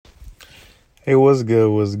Hey, what's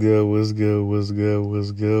good? What's good? What's good? What's good?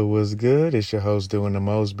 What's good? What's good? It's your host doing the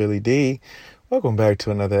most, Billy D. Welcome back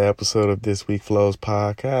to another episode of This Week Flows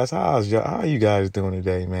podcast. How you guys doing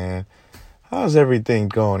today, man? How's everything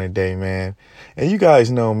going today, man? And you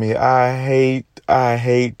guys know me. I hate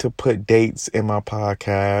to put dates in my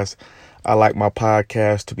podcast. I like my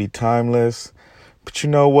podcast to be timeless. But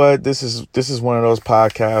you know what? This is one of those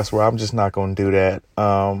podcasts where I'm just not going to do that.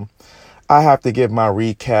 I have to give my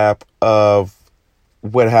recap of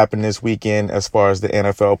what happened this weekend as far as the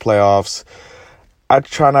NFL playoffs. I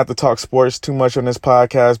try not to talk sports too much on this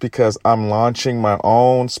podcast because I'm launching my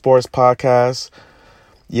own sports podcast.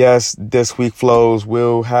 Yes, This Week Flows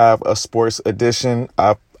will have a sports edition.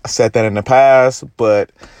 I said that in the past,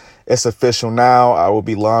 but it's official now. I will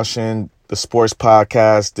be launching the sports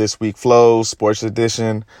podcast, This Week Flows Sports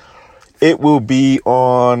Edition. It will be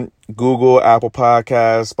on Google, Apple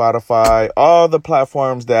Podcasts, Spotify, all the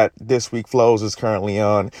platforms that This Week Flows is currently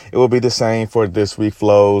on. It will be the same for This Week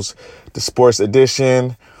Flows, the sports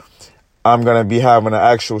edition. I'm going to be having an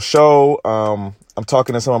actual show. I'm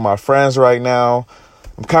talking to some of my friends right now.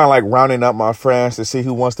 I'm kind of like rounding up my friends to see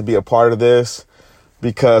who wants to be a part of this,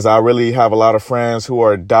 because I really have a lot of friends who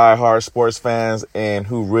are diehard sports fans and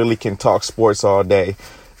who really can talk sports all day.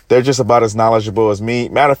 They're just about as knowledgeable as me.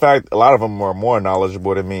 Matter of fact, a lot of them are more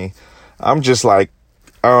knowledgeable than me. I'm just like,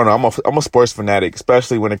 I don't know, I'm a sports fanatic,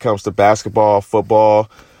 especially when it comes to basketball,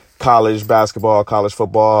 football, college basketball, college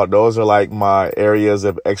football. Those are like my areas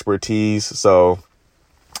of expertise. So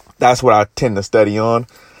that's what I tend to study on.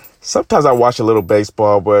 Sometimes I watch a little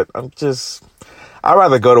baseball, but I'd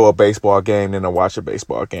rather go to a baseball game than to watch a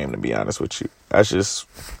baseball game, to be honest with you. That's just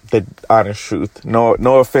the honest truth. No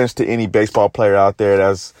offense to any baseball player out there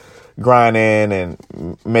that's grinding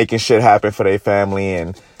and making shit happen for their family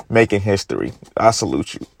and making history. I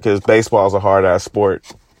salute you, because baseball is a hard-ass sport,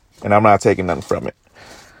 and I'm not taking nothing from it.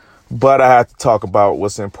 But I have to talk about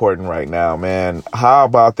what's important right now, man. How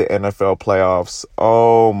about the NFL playoffs?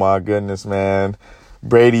 Oh, my goodness, man.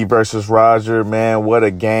 Brady versus Rodgers, man, what a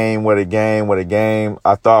game, what a game, what a game.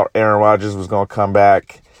 I thought Aaron Rodgers was going to come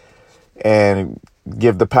back and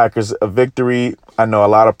give the Packers a victory. I know a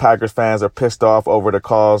lot of Packers fans are pissed off over the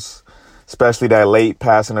calls, especially that late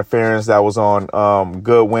pass interference that was on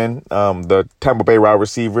Goodwin, the Tampa Bay wide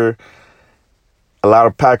receiver. A lot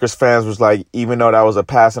of Packers fans was like, even though that was a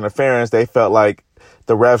pass interference, they felt like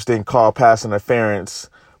the refs didn't call pass interference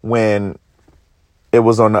when it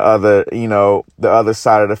was on the other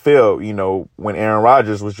side of the field, when Aaron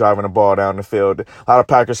Rodgers was driving the ball down the field. A lot of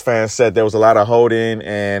Packers fans said there was a lot of holding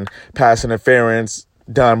and pass interference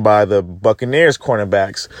done by the Buccaneers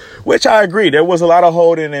cornerbacks, which I agree. There was a lot of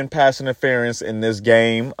holding and pass interference in this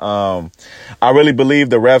game. I really believe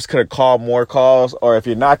the refs could have called more calls, or if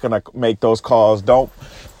you're not going to make those calls, don't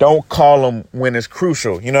call them when it's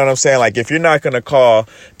crucial. You know what I'm saying? Like, if you're not going to call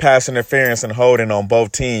pass interference and holding on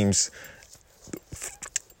both teams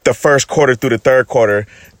the first quarter through the third quarter,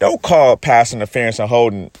 don't call pass interference and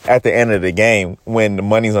holding at the end of the game when the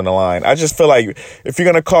money's on the line. I just feel like if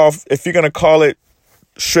you're gonna call it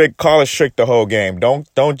strict, call it strict the whole game. Don't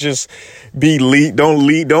just be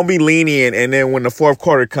don't be lenient, and then when the fourth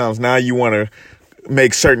quarter comes, now you want to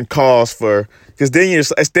make certain calls because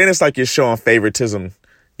then it's like you're showing favoritism.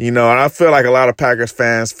 And I feel like a lot of Packers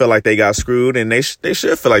fans feel like they got screwed, and they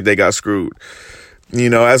should feel like they got screwed.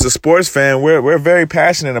 As a sports fan, we're very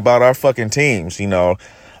passionate about our fucking teams. I'm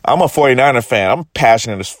a 49er fan. I'm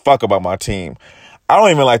passionate as fuck about my team. I don't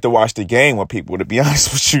even like to watch the game with people, to be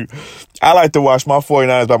honest with you. I like to watch my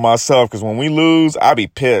 49ers by myself, because when we lose, I be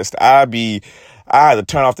pissed. I had to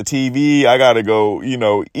turn off the TV. I got to go,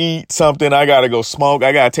 eat something. I got to go smoke.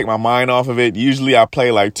 I got to take my mind off of it. Usually I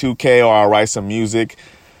play like 2K, or I write some music.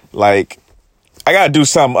 Like, I got to do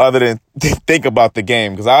something other than think about the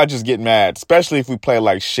game, because I just get mad, especially if we play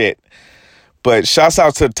like shit. But shouts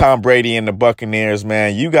out to Tom Brady and the Buccaneers,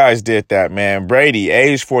 man. You guys did that, man. Brady,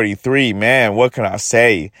 age 43, man. What can I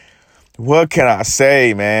say?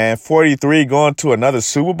 Man? 43 going to another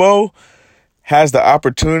Super Bowl? Has the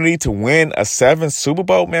opportunity to win a 7th Super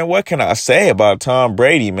Bowl, man. What can I say about Tom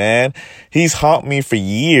Brady, man? He's haunted me for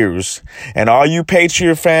years. And all you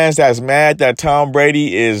Patriot fans that's mad that Tom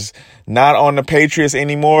Brady is not on the Patriots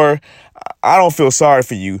anymore, I don't feel sorry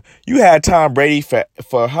for you. You had Tom Brady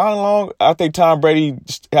for how long? I think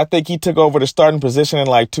he took over the starting position in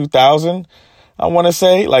like 2000. I want to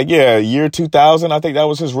say, year 2000. I think that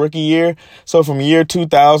was his rookie year. So from year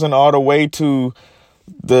 2000 all the way to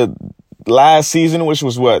the last season, which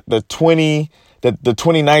was the the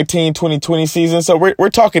 2019, 2020 season. So we're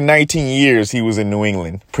talking 19 years he was in New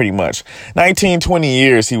England, pretty much. 19, 20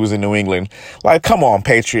 years he was in New England. Like, come on,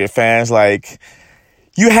 Patriot fans. Like,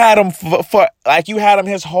 you had him you had him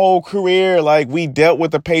his whole career. Like, we dealt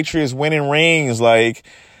with the Patriots winning rings. Like,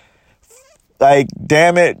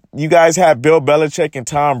 damn it, you guys have Bill Belichick and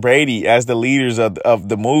Tom Brady as the leaders of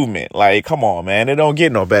the movement. Like, come on, man. It don't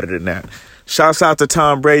get no better than that. Shouts out to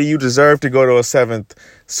Tom Brady. You deserve to go to a 7th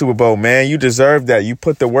Super Bowl, man. You deserve that. You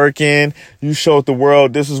put the work in. You showed the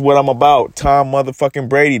world this is what I'm about. Tom motherfucking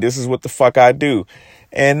Brady. This is what the fuck I do.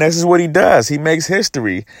 And this is what he does. He makes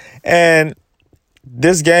history. And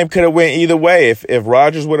this game could have went either way. If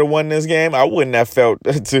Rodgers would have won this game, I wouldn't have felt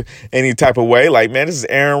to any type of way. Like, man, this is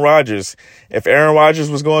Aaron Rodgers. If Aaron Rodgers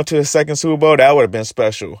was going to his 2nd Super Bowl, that would have been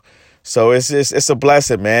special. So it's a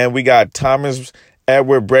blessing, man. We got Thomas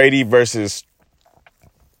Edward Brady versus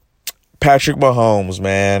Patrick Mahomes,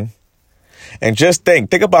 man. And just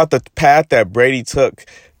think about the path that Brady took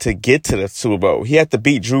to get to the Super Bowl. He had to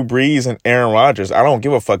beat Drew Brees and Aaron Rodgers. I don't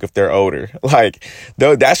give a fuck if they're older. Like,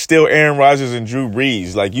 though, that's still Aaron Rodgers and Drew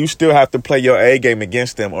Brees. Like, you still have to play your A game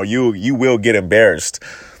against them or you will get embarrassed.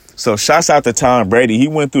 So shouts out to Tom Brady. He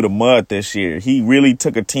went through the mud this year. He really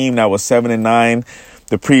took a team that was 7-9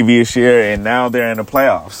 the previous year, and now they're in the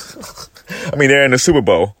playoffs. I mean, they're in the Super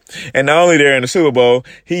Bowl. And not only they're in the Super Bowl,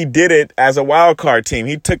 he did it as a wild card team.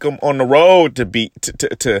 He took them on the road to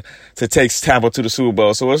take Tampa to the Super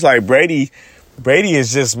Bowl. So it's like Brady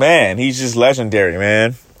is just, man, he's just legendary,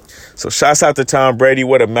 man. So shouts out to Tom Brady.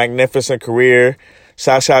 What a magnificent career.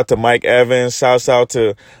 Shouts out to Mike Evans. Shouts out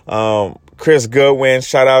to Chris Goodwin.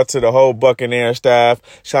 Shout out to the whole Buccaneer staff.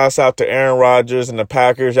 Shouts out to Aaron Rodgers and the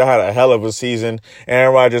Packers. Y'all had a hell of a season.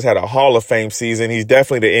 Aaron Rodgers had a Hall of Fame season. He's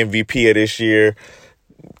definitely the MVP of this year.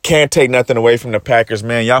 Can't take nothing away from the Packers,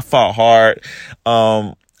 man. Y'all fought hard.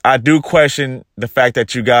 I do question the fact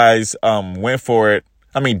that you guys went for it.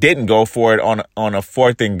 I mean, didn't go for it on a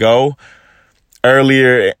 4th and go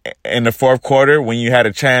earlier in the 4th quarter when you had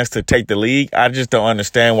a chance to take the lead. I just don't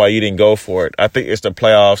understand why you didn't go for it. I think it's the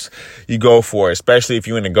playoffs. You go for it, especially if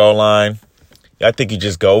you're in the goal line. I think you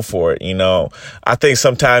just go for it. You know, I think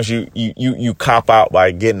sometimes you cop out by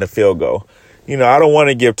getting the field goal. You know, I don't want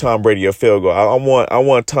to give Tom Brady a field goal. I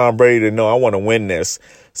want Tom Brady to know I want to win this.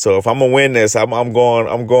 So if I'm gonna win this, I'm going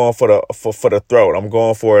for the throat. I'm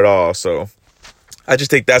going for it all. So I just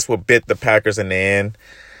think that's what bit the Packers in the end.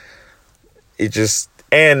 It just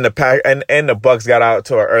and the Bucks got out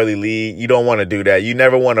to an early lead. You don't want to do that. You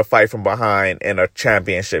never want to fight from behind in a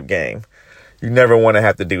championship game. You never want to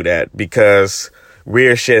have to do that because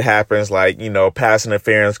weird shit happens, like, you know, pass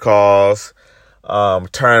interference calls,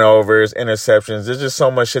 turnovers, interceptions. There's just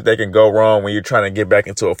so much shit that can go wrong when you're trying to get back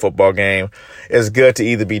into a football game. It's good to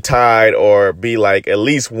either be tied or be like at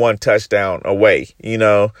least one touchdown away, you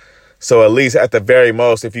know. So at least at the very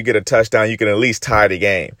most, if you get a touchdown, you can at least tie the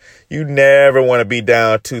game. You never want to be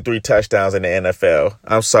down 2-3 touchdowns in the NFL.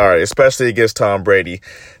 I'm sorry, especially against Tom Brady.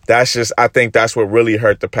 I think that's what really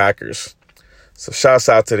hurt the Packers. So shouts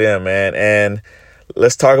out to them, man. And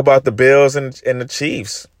let's talk about the Bills and the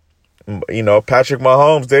Chiefs. You know, Patrick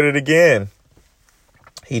Mahomes did it again.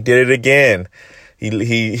 He did it again.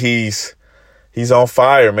 He's on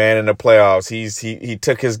fire, man, in the playoffs. He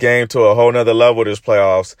took his game to a whole nother level this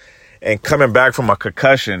playoffs. And coming back from a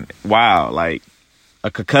concussion, wow, like a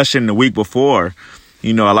concussion the week before,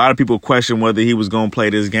 you know, a lot of people question whether he was going to play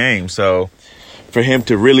this game. So for him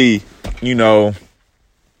to really, you know,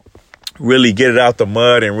 really get it out the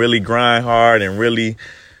mud and really grind hard and really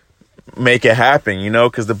make it happen, you know,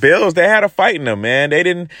 because the Bills, they had a fight in them, man. They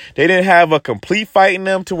didn't have a complete fight in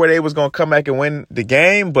them to where they was going to come back and win the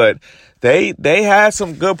game, but they had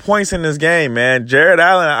some good points in this game, man. Jared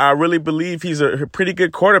Allen, I really believe he's a pretty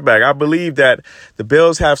good quarterback. I believe that the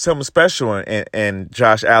Bills have something special in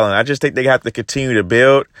Josh Allen. I just think they have to continue to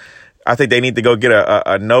build. I think they need to go get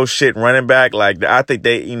a no-shit running back. Like, I think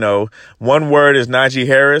they, you know, one word is Najee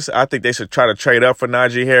Harris. I think they should try to trade up for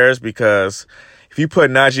Najee Harris because if you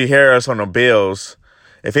put Najee Harris on the Bills,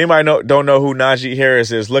 if anybody don't know who Najee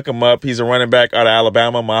Harris is, look him up. He's a running back out of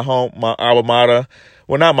Alabama, my alma mater.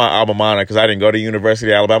 Well, not my alma mater because I didn't go to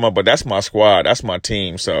University of Alabama, but that's my squad. That's my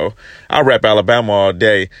team. So I rep Alabama all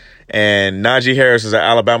day. And Najee Harris is an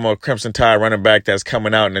Alabama Crimson Tide running back that's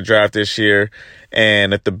coming out in the draft this year.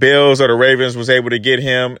 And if the Bills or the Ravens was able to get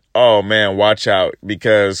him, oh, man, watch out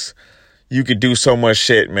because you could do so much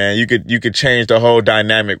shit, man. You could change the whole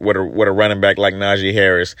dynamic with a running back like Najee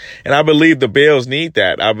Harris. And I believe the Bills need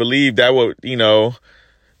that. I believe that would, you know,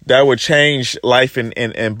 that would change life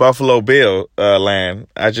in Buffalo Bill land.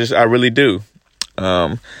 I really do.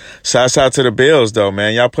 Shouts out to the Bills, though,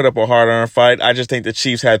 man. Y'all put up a hard-earned fight. I just think the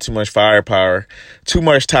Chiefs had too much firepower, too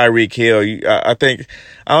much Tyreek Hill. I think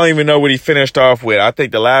I don't even know what he finished off with. I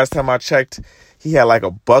think the last time I checked, he had like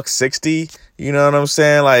a $160. You know what I'm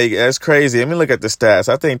saying? Like, that's crazy. Let me look at the stats.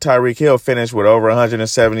 I think Tyreek Hill finished with over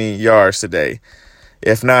 170 yards today.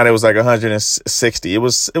 If not, it was like 160. It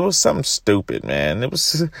was something stupid, man. It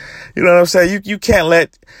was, you know what I'm saying? You can't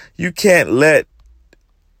let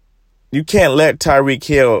Tyreek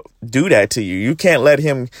Hill do that to you. You can't let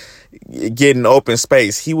him get in open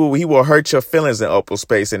space. He will hurt your feelings in open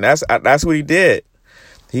space, and that's what he did.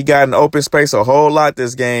 He got in open space a whole lot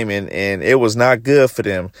this game, and it was not good for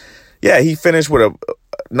them. Yeah, he finished with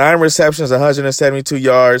 9 receptions, 172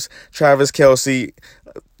 yards. Travis Kelce,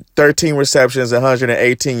 13 receptions,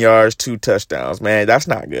 118 yards, 2 touchdowns. Man, that's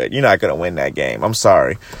not good. You're not going to win that game. I'm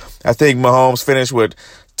sorry. I think Mahomes finished with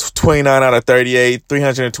 29 out of 38,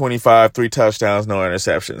 325, 3 touchdowns, no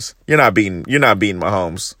interceptions. You're not beating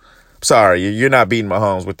Mahomes. Sorry, you're not beating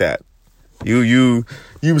Mahomes with that. You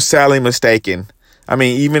sadly mistaken. I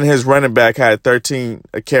mean, even his running back had 13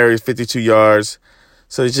 carries, 52 yards.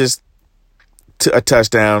 So it's just a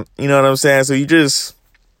touchdown. You know what I'm saying? So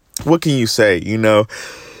what can you say? You know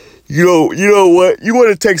what? You want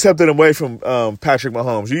to take something away from Patrick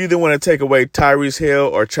Mahomes. You either want to take away Tyrese Hill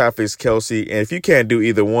or Travis Kelce. And if you can't do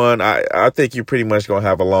either one, I think you're pretty much going to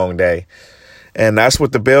have a long day. And that's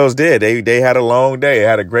what the Bills did. They had a long day. They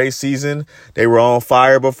had a great season. They were on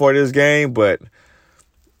fire before this game, but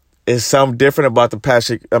it's something different about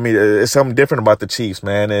it's something different about the Chiefs,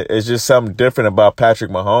 man. It's just something different about Patrick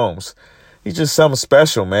Mahomes. He's just something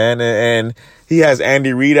special, man. And he has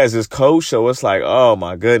Andy Reid as his coach, so it's like, oh,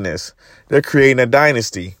 my goodness. They're creating a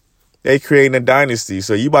dynasty.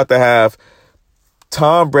 So you about to have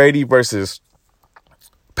Tom Brady versus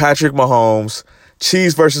Patrick Mahomes,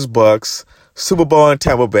 Chiefs versus Bucks, Super Bowl in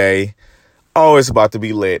Tampa Bay. Oh, it's about to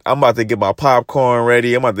be lit. I'm about to get my popcorn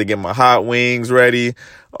ready. I'm about to get my hot wings ready.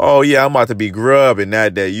 Oh, yeah, I'm about to be grubbing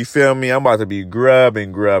that day. You feel me? I'm about to be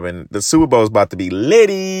grubbing. The Super Bowl is about to be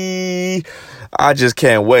litty. I just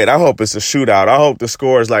can't wait. I hope it's a shootout. I hope the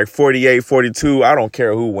score is like 48-42. I don't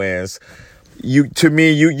care who wins. I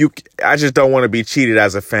just don't want to be cheated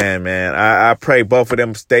as a fan, man. I pray both of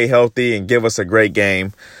them stay healthy and give us a great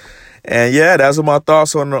game. And yeah, that's what my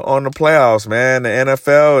thoughts on the playoffs, man. The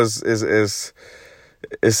NFL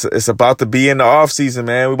is about to be in the off season,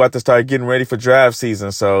 man. We're about to start getting ready for draft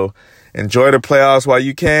season. So enjoy the playoffs while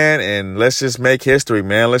you can, and let's just make history,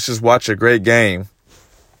 man. Let's just watch a great game.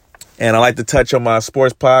 And I like to touch on my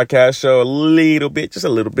sports podcast show just a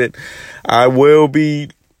little bit. I will be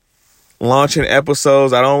launching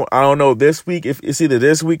episodes. I don't know this week. If it's either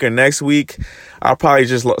this week or next week, I'll probably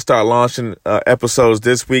just start launching episodes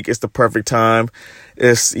this week. It's the perfect time.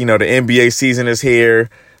 It's, the NBA season is here.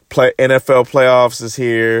 NFL playoffs is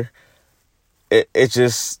here. It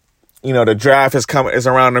just, the draft is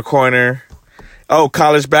around the corner. Oh,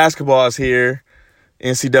 college basketball is here.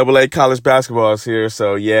 NCAA college basketball is here.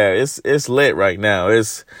 So yeah, it's lit right now.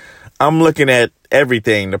 I'm looking at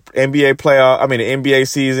everything. The NBA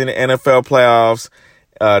season, the NFL playoffs.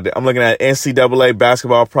 I'm looking at NCAA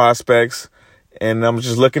basketball prospects. And I'm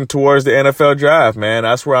just looking towards the NFL draft, man.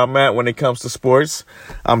 That's where I'm at when it comes to sports.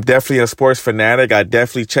 I'm definitely a sports fanatic. I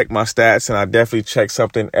definitely check my stats, and I definitely check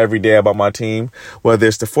something every day about my team, whether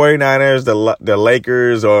it's the 49ers, the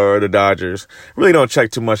Lakers, or the Dodgers. Really don't check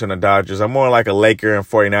too much on the Dodgers. I'm more like a Laker and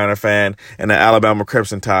 49er fan and an Alabama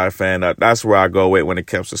Crimson Tide fan. That's where I go with when it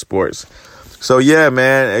comes to sports. So, yeah,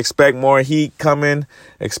 man, expect more heat coming.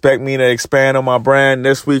 Expect me to expand on my brand.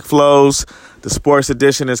 This week flows. The sports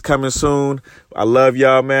edition is coming soon. I love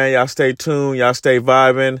y'all, man. Y'all stay tuned. Y'all stay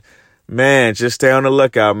vibing. Man, just stay on the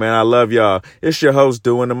lookout, man. I love y'all. It's your host,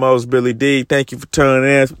 Doing the Most, Billy D. Thank you for tuning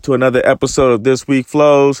in to another episode of This Week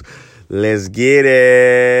Flows. Let's get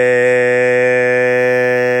it.